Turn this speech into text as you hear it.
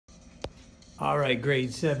All right,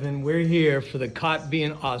 grade 7, we're here for the Caught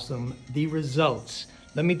Being Awesome, the results.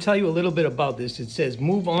 Let me tell you a little bit about this. It says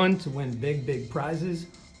move on to win big prizes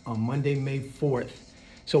on Monday, May 4th.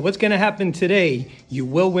 So what's gonna happen today, you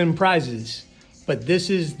will win prizes, but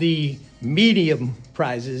this is the medium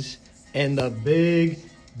prizes, and the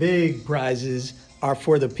big prizes are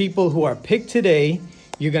for the people who are picked today.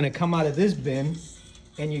 You're gonna come out of this bin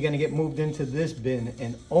and you're gonna get moved into this bin,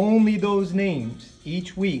 and only those names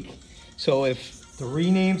each week. So if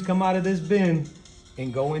 3 names come out of this bin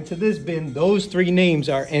and go into this bin, those 3 names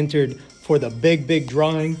are entered for the big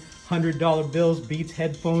drawing, $100 bills, Beats,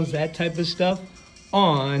 headphones, that type of stuff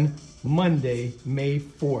on Monday, May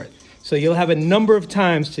 4th. So you'll have a number of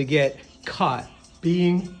times to get caught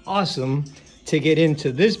being awesome to get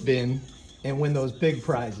into this bin and win those big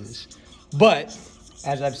prizes. But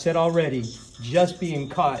as I've said already, just being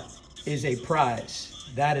caught is a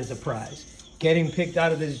prize. That is a prize. Getting picked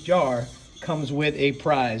out of this jar comes with a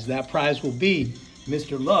prize. That prize will be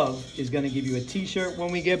Mr. Love is going to give you a t-shirt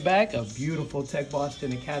when we get back, a beautiful Tech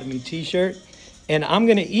Boston Academy t-shirt. And I'm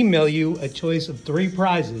going to email you a choice of 3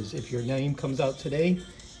 prizes if your name comes out today,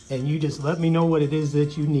 and you just let me know what it is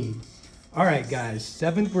that you need. All right, guys,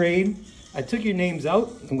 7th grade. I took your names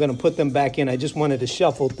out. I'm going to put them back in. I just wanted to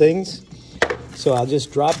shuffle things. So I'll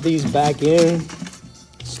just drop these back in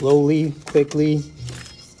slowly, quickly.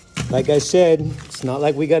 Like I said, it's not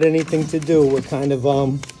like we got anything to do. We're kind of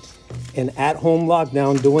an at-home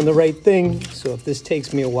lockdown, doing the right thing. So if this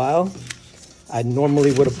takes me a while, I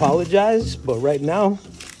normally would apologize. But right now,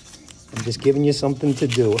 I'm just giving you something to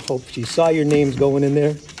do. I hope you saw your names going in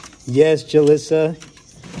there. Yes, Jalissa,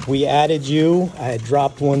 we added you. I had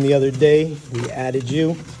dropped one the other day. We added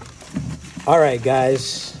you. All right,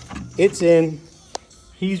 guys, it's in.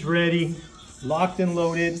 He's ready, locked and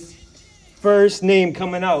loaded. First name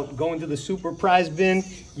coming out, going to the super prize bin.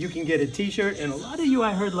 You can get a t-shirt, and a lot of you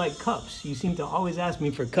I heard like cups. You seem to always ask me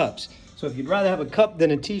for cups. So if you'd rather have a cup than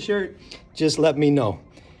a t-shirt, just let me know.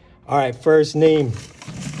 All right, first name.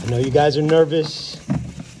 I know you guys are nervous.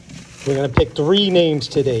 We're gonna pick 3 names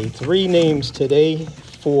today. 3 names today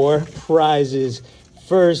for prizes.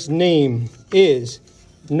 First name is,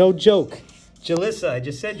 no joke, Jalissa. I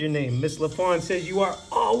just said your name. Miss LaFawn says you are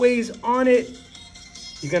always on it.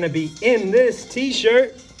 You're gonna be in this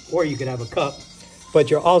t-shirt, or you could have a cup,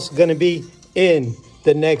 but you're also gonna be in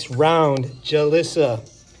the next round. Jalissa,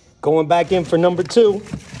 going back in for number 2.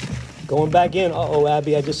 Going back in. Uh-oh,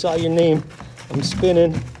 Abby, I just saw your name. I'm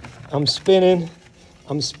spinning.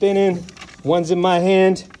 One's in my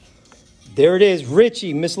hand. There it is,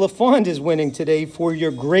 Richie. Miss LaFond is winning today for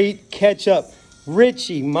your great catch-up.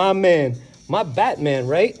 Richie, my man, my Batman,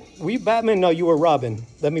 right? Were you Batman? No, you were Robin.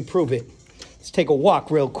 Let me prove it. Let's take a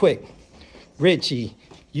walk real quick. Richie,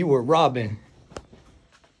 you were Robin.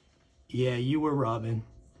 Yeah, you were Robin.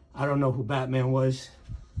 I don't know who Batman was.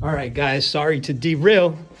 All right, guys, sorry to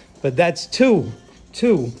derail, but that's two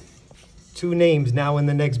names now in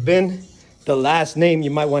the next bin. The last name,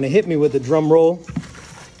 you might want to hit me with a drum roll.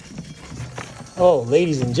 Oh,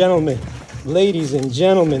 ladies and gentlemen,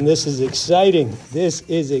 this is exciting. This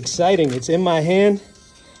is exciting. It's in my hand.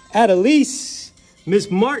 Adelise,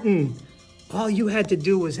 Miss Martin. All you had to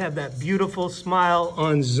do was have that beautiful smile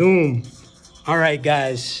on Zoom. All right,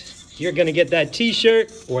 guys, you're gonna get that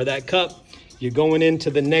t-shirt or that cup. You're going into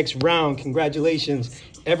the next round. Congratulations.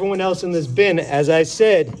 Everyone else in this bin, as I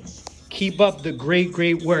said, keep up the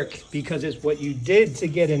great work, because it's what you did to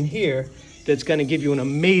get in here that's gonna give you an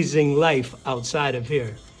amazing life outside of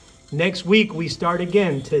here. Next week, we start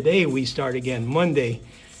again. Today, we start again, Monday.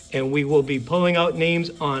 And we will be pulling out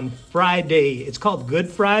names on Friday. It's called Good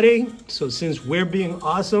Friday. So since we're being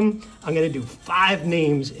awesome, I'm gonna do 5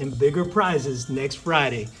 names and bigger prizes next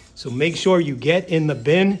Friday. So make sure you get in the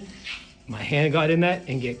bin, my hand got in that,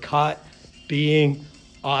 and get caught being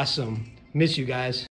awesome. Miss you guys.